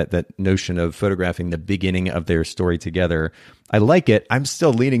that notion of photographing the beginning of their story together. I like it. I'm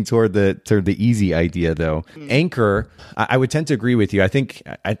still leaning toward the easy idea though. Anchor, I would tend to agree with you. I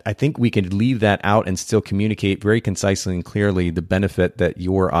think we can leave that out and still communicate very concisely and clearly the benefit that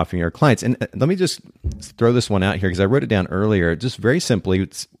you're offering your clients. And let me just throw this one out here because I wrote it down earlier. Just very simply,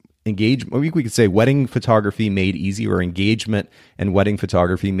 it's we could say wedding photography made easy, or engagement and wedding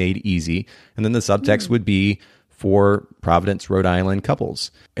photography made easy. And then the subtext would be for Providence, Rhode Island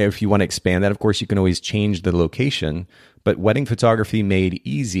couples. If you want to expand that, of course, you can always change the location. But wedding photography made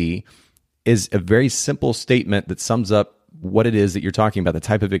easy is a very simple statement that sums up what it is that you're talking about, the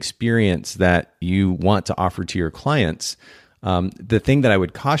type of experience that you want to offer to your clients. The thing that I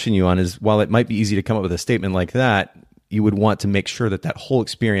would caution you on is, while it might be easy to come up with a statement like that, you would want to make sure that whole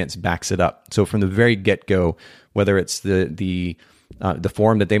experience backs it up. So from the very get-go, whether it's the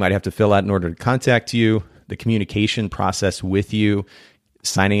form that they might have to fill out in order to contact you, the communication process with you,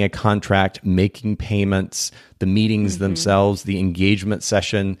 signing a contract, making payments, the meetings themselves, the engagement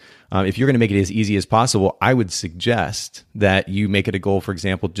session. If you're going to make it as easy as possible, I would suggest that you make it a goal, for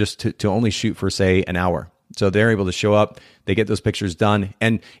example, just to only shoot for, say, an hour. So they're able to show up, they get those pictures done.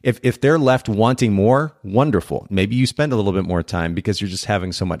 And if they're left wanting more, wonderful. Maybe you spend a little bit more time because you're just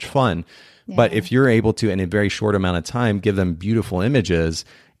having so much fun. Yeah. But if you're able to, in a very short amount of time, give them beautiful images,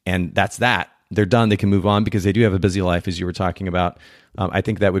 and that's that, they're done, they can move on because they do have a busy life, as you were talking about. I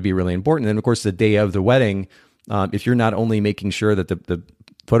think that would be really important. And of course, the day of the wedding, if you're not only making sure that the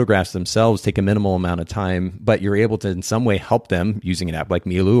photographs themselves take a minimal amount of time, but you're able to in some way help them using an app like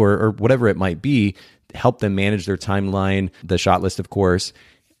Milu or whatever it might be, help them manage their timeline, the shot list, of course,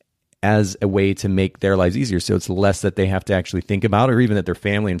 as a way to make their lives easier. So it's less that they have to actually think about, or even that their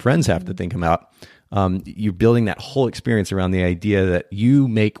family and friends have to think about. You're building that whole experience around the idea that you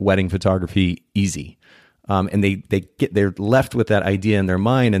make wedding photography easy. And they're left with that idea in their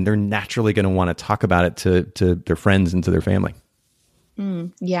mind, and they're naturally going to want to talk about it to their friends and to their family.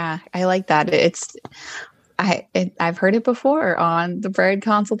 Yeah, I like that. I've heard it before on the bride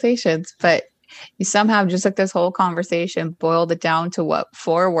consultations, but you somehow just like this whole conversation boiled it down to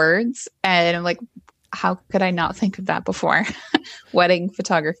 4 words. And I'm like, how could I not think of that before? Wedding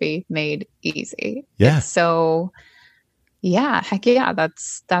photography made easy. Yeah. So yeah, heck yeah.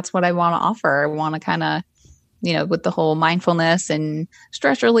 That's what I want to offer. I want to kind of, with the whole mindfulness and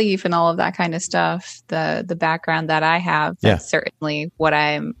stress relief and all of that kind of stuff, the background that I have, that's certainly what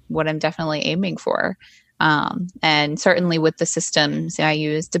I'm definitely aiming for. And certainly with the systems, I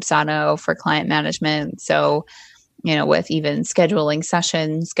use Dubsado for client management. So, with even scheduling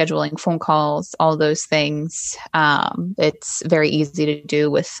sessions, scheduling phone calls, all those things, it's very easy to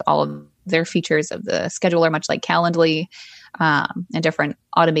do with all of their features of the scheduler, much like Calendly, and different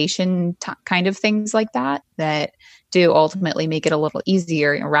automation kind of things like that do ultimately make it a little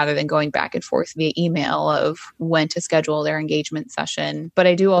easier, rather than going back and forth via email of when to schedule their engagement session. But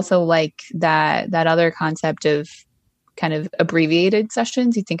I do also like that other concept of kind of abbreviated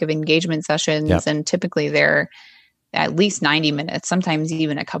sessions. You think of engagement sessions, and typically they're at least 90 minutes, sometimes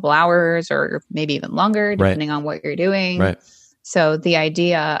even a couple hours or maybe even longer, depending on what you're doing. Right. So the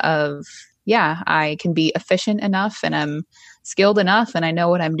idea of, I can be efficient enough and I'm skilled enough and I know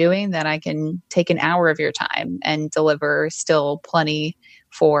what I'm doing that I can take an hour of your time and deliver still plenty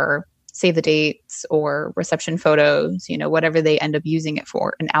for save the dates or reception photos, whatever they end up using it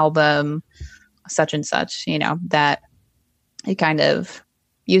for, an album, such and such, that it kind of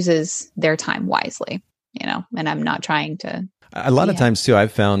uses their time wisely, and I'm not trying to. A lot of times too,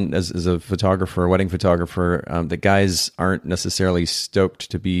 I've found as a photographer, wedding photographer, the guys aren't necessarily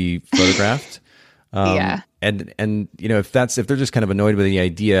stoked to be photographed. And if they're just kind of annoyed with the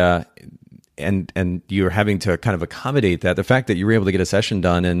idea and you're having to kind of accommodate that, the fact that you were able to get a session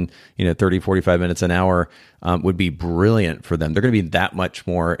done in, 30, 45 minutes, an hour, would be brilliant for them. They're going to be that much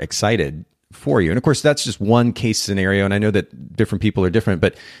more excited for you. And of course, that's just one case scenario. And I know that different people are different,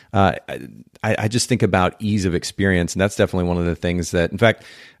 but I just think about ease of experience. And that's definitely one of the things that, in fact,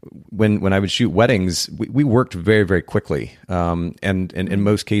 when I would shoot weddings, we worked very, very quickly, and in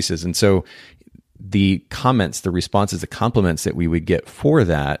most cases. And so the comments, the responses, the compliments that we would get for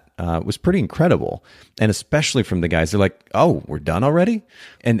that was pretty incredible. And especially from the guys, they're like, "Oh, we're done already?"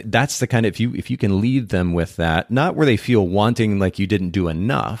 And that's the kind of, if you can leave them with that, not where they feel wanting like you didn't do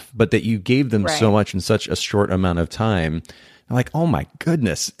enough, but that you gave them so much in such a short amount of time. I'm like, "Oh my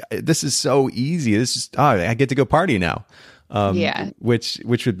goodness, this is so easy. This is, I get to go party now." Which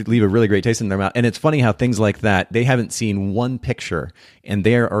would leave a really great taste in their mouth. And it's funny how things like that, they haven't seen one picture and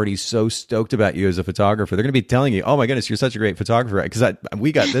they're already so stoked about you as a photographer. They're going to be telling you, "Oh my goodness, you're such a great photographer." Because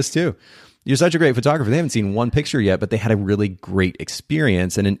we got this too. You're such a great photographer. They haven't seen one picture yet, but they had a really great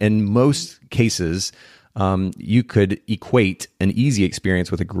experience. And in most cases, you could equate an easy experience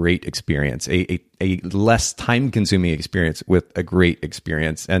with a great experience, a less time-consuming experience with a great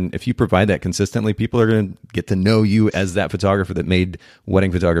experience. And if you provide that consistently, people are going to get to know you as that photographer that made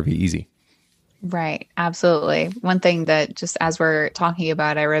wedding photography easy. Right. Absolutely. One thing that just as we're talking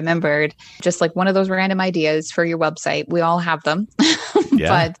about, I remembered just like one of those random ideas for your website. We all have them,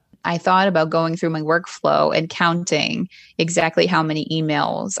 but I thought about going through my workflow and counting exactly how many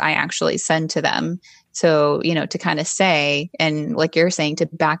emails I actually send to them. So, to kind of say, and like you're saying, to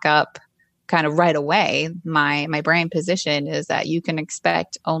back up kind of right away, my brand position is that you can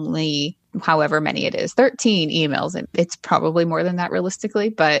expect only however many it is, 13 emails. And it's probably more than that realistically,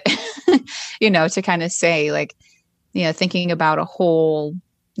 but, to kind of say like, thinking about a whole,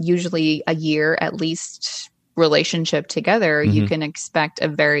 usually a year at least relationship together, you can expect a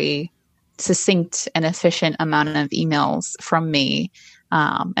very succinct and efficient amount of emails from me.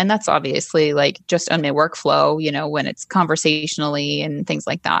 And that's obviously like just on my workflow, when it's conversationally and things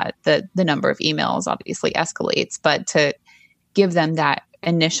like that, the number of emails obviously escalates, but to give them that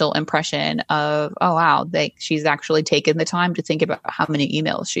initial impression of, oh, wow, she's actually taken the time to think about how many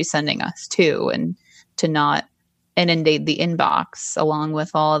emails she's sending us to, and to not inundate the inbox along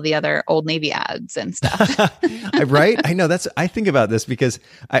with all of the other Old Navy ads and stuff. Right? I know I think about this because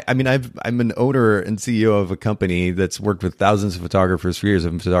I'm an owner and CEO of a company that's worked with thousands of photographers for years,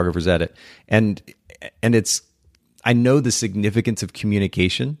 of Photographers Edit. And I know the significance of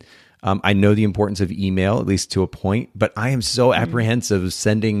communication. I know the importance of email, at least to a point, but I am so apprehensive of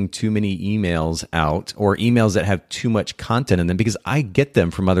sending too many emails out, or emails that have too much content in them, because I get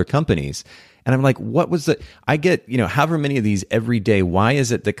them from other companies. And I'm like, I get, however many of these every day. Why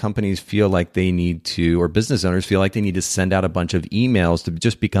is it that companies feel like they need to, or business owners feel like they need to send out a bunch of emails to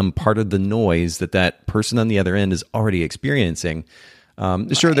just become part of the noise that person on the other end is already experiencing?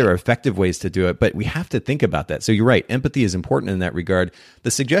 Sure, there are effective ways to do it, but we have to think about that. So you're right. Empathy is important in that regard.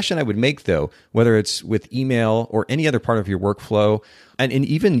 The suggestion I would make, though, whether it's with email or any other part of your workflow, and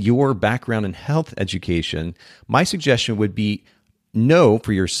even your background in health education, my suggestion would be, know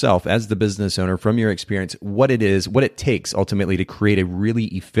for yourself as the business owner from your experience what it takes ultimately to create a really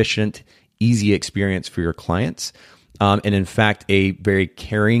efficient, easy experience for your clients. And in fact, a very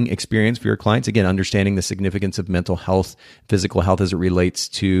caring experience for your clients. Again, understanding the significance of mental health, physical health as it relates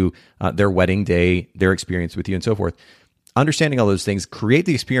to their wedding day, their experience with you, and so forth. Understanding all those things, create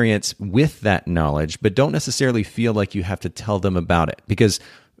the experience with that knowledge, but don't necessarily feel like you have to tell them about it, because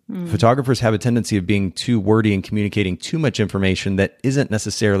photographers have a tendency of being too wordy and communicating too much information that isn't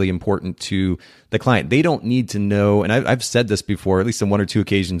necessarily important to the client. They don't need to know. And I've said this before, at least on one or two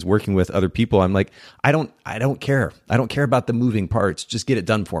occasions working with other people. I'm like, I don't care. I don't care about the moving parts. Just get it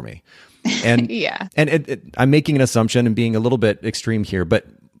done for me. And I'm making an assumption and being a little bit extreme here, but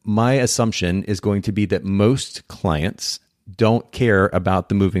my assumption is going to be that most clients don't care about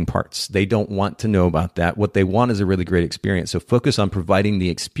the moving parts. They don't want to know about that. What they want is a really great experience. So focus on providing the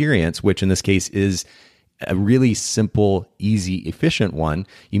experience, which in this case is a really simple, easy, efficient one.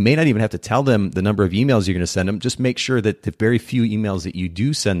 You may not even have to tell them the number of emails you're going to send them. Just make sure that the very few emails that you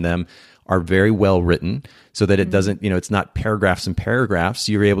do send them are very well written so that it doesn't, it's not paragraphs and paragraphs.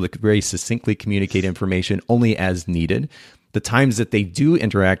 You're able to very succinctly communicate information only as needed. The times that they do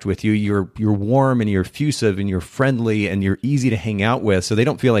interact with you, you're warm and you're effusive and you're friendly and you're easy to hang out with. So they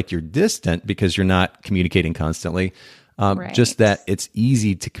don't feel like you're distant because you're not communicating constantly. Right. Just that it's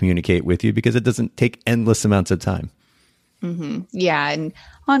easy to communicate with you because it doesn't take endless amounts of time. Mm-hmm. Yeah. And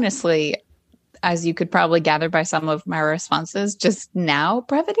honestly, as you could probably gather by some of my responses just now,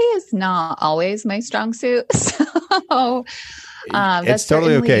 brevity is not always my strong suit. So it's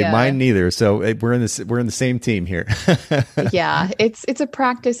totally okay. Mine neither. So we're in the same team here. Yeah, it's a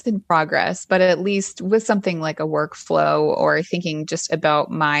practice in progress, but at least with something like a workflow or thinking just about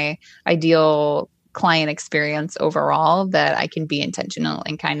my ideal client experience overall, that I can be intentional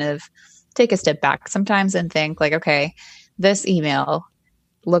and kind of take a step back sometimes and think like, okay, this email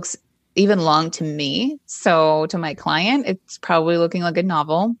looks even long to me. So to my client, it's probably looking like a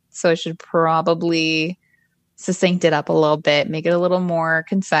novel. So I should probably succinct it up a little bit, make it a little more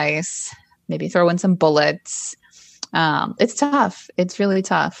concise, maybe throw in some bullets. It's tough. It's really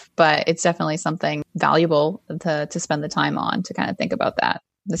tough, but it's definitely something valuable to spend the time on to kind of think about that,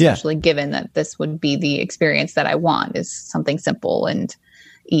 especially given that this would be the experience that I want, is something simple and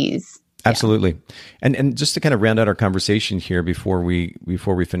ease. Absolutely. And just to kind of round out our conversation here before we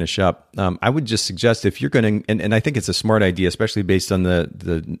finish up, I would just suggest if you're going to, and I think it's a smart idea, especially based on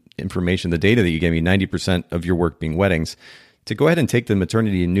the information, the data that you gave me, 90% of your work being weddings, to go ahead and take the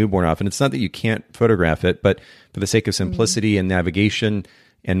maternity and newborn off. And it's not that you can't photograph it, but for the sake of simplicity and navigation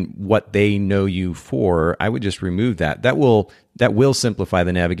and what they know you for, I would just remove that. That will simplify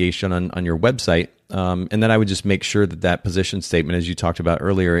the navigation on your website. And then I would just make sure that position statement, as you talked about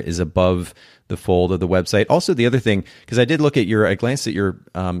earlier, is above the fold of the website. Also, the other thing, because I glanced at your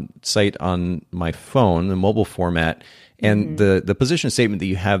site on my phone, the mobile format, and the position statement that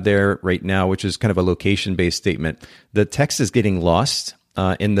you have there right now, which is kind of a location-based statement, the text is getting lost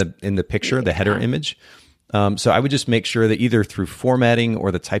in the picture, the header image. So I would just make sure that either through formatting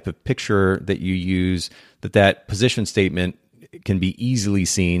or the type of picture that you use, that position statement can be easily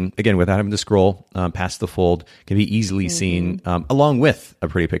seen, again, without having to scroll past the fold, can be easily seen along with a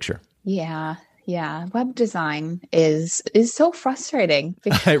pretty picture. Yeah. Yeah. Web design is so frustrating.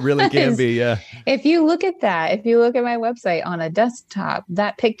 It really can be. Yeah. If you look at my website on a desktop,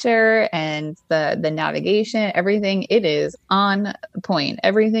 that picture and the navigation, everything, it is on point.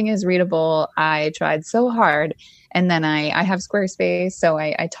 Everything is readable. I tried so hard. And then I have Squarespace, so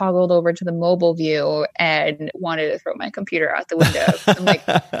I toggled over to the mobile view and wanted to throw my computer out the window. I'm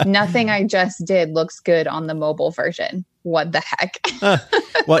like, nothing I just did looks good on the mobile version. What the heck?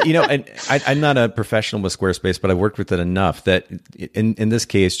 Well, and I'm not a professional with Squarespace, but I've worked with it enough that in this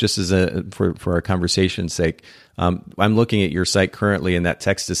case, just as for our conversation's sake, I'm looking at your site currently, and that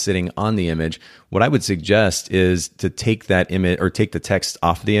text is sitting on the image. What I would suggest is to take that image or take the text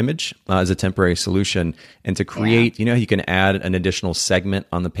off the image as a temporary solution, and to create. You can add an additional segment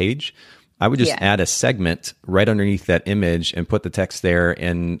on the page. I would just add a segment right underneath that image and put the text there,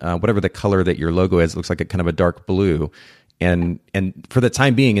 and whatever the color that your logo is, it looks like a kind of a dark blue. And for the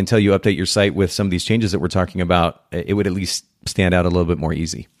time being, until you update your site with some of these changes that we're talking about, it would at least stand out a little bit more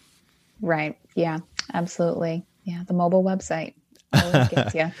easy. Right. Yeah, absolutely. Yeah. The mobile website always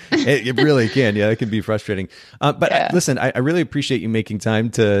gets you. It really can. Yeah. It can be frustrating. But listen, I really appreciate you making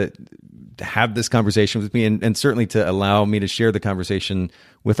time to have this conversation with me, and certainly to allow me to share the conversation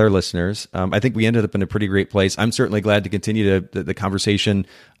with our listeners. I think we ended up in a pretty great place. I'm certainly glad to continue the conversation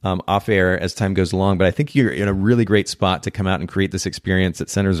off air as time goes along, but I think you're in a really great spot to come out and create this experience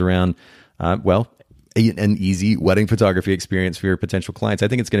that centers around, an easy wedding photography experience for your potential clients. I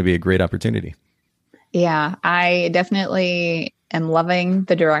think it's going to be a great opportunity. Yeah, I definitely am loving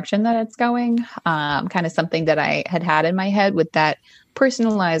the direction that it's going. Kind of something that I had in my head with that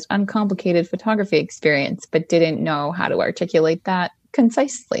personalized, uncomplicated photography experience, but didn't know how to articulate that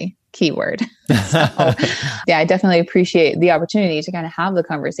concisely. Keyword. So, I definitely appreciate the opportunity to kind of have the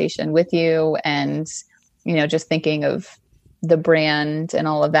conversation with you, and, just thinking of the brand and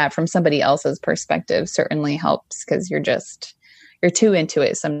all of that from somebody else's perspective certainly helps, because you're too into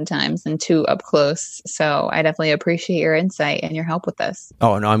it sometimes and too up close. So I definitely appreciate your insight and your help with this.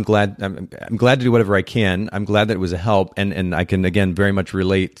 Oh, no, I'm glad. I'm glad to do whatever I can. I'm glad that it was a help. And I can, again, very much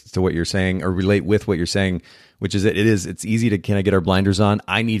relate to what you're saying, or relate with what you're saying, which is it's easy to kind of get our blinders on.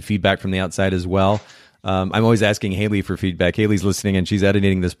 I need feedback from the outside as well. I'm always asking Haley for feedback. Haley's listening, and she's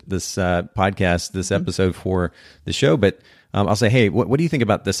editing this podcast, this episode for the show. But I'll say, hey, what do you think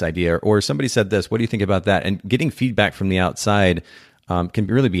about this idea? Or somebody said this, what do you think about that? And getting feedback from the outside can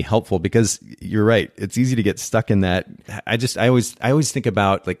really be helpful, because you're right. It's easy to get stuck in that. I always think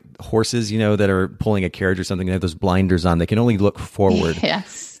about like horses, that are pulling a carriage or something. They have those blinders on. They can only look forward.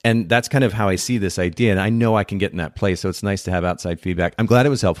 Yes. And that's kind of how I see this idea. And I know I can get in that place. So it's nice to have outside feedback. I'm glad it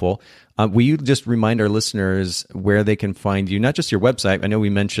was helpful. Will you just remind our listeners where they can find you? Not just your website. I know we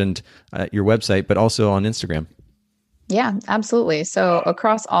mentioned your website, but also on Instagram. Yeah, absolutely. So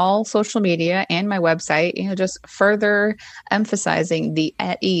across all social media and my website, just further emphasizing the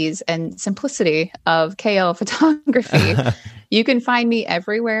at ease and simplicity of KL photography. You can find me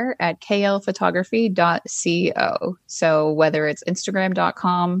everywhere at klphotography.co. So whether it's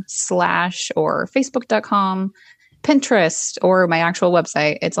Instagram.com/ or Facebook.com, Pinterest, or my actual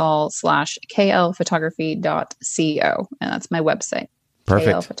website, it's all /klphotography.co. And that's my website.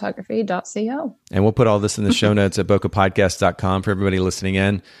 Perfect. klphotography.co. And we'll put all this in the show notes at bokehpodcast.com for everybody listening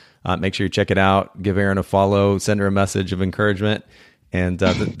in. Make sure you check it out. Give Erin a follow. Send her a message of encouragement. And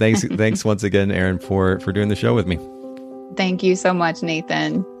thanks once again, Erin, for doing the show with me. Thank you so much,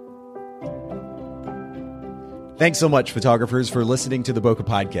 Nathan. Thanks so much, photographers, for listening to the Bokeh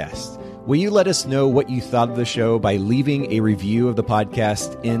Podcast. Will you let us know what you thought of the show by leaving a review of the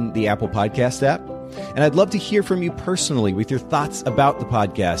podcast in the Apple Podcast app? And I'd love to hear from you personally with your thoughts about the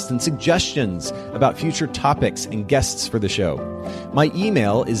podcast and suggestions about future topics and guests for the show. My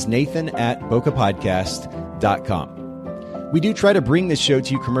email is nathan@bokehpodcast.com. We do try to bring this show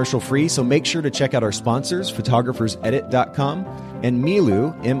to you commercial free, so make sure to check out our sponsors, photographersedit.com and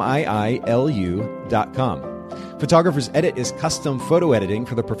Miilu, MIILU.com. Photographer's Edit is custom photo editing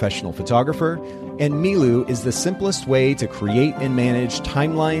for the professional photographer, and Miilu is the simplest way to create and manage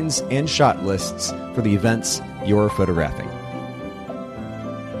timelines and shot lists for the events you're photographing.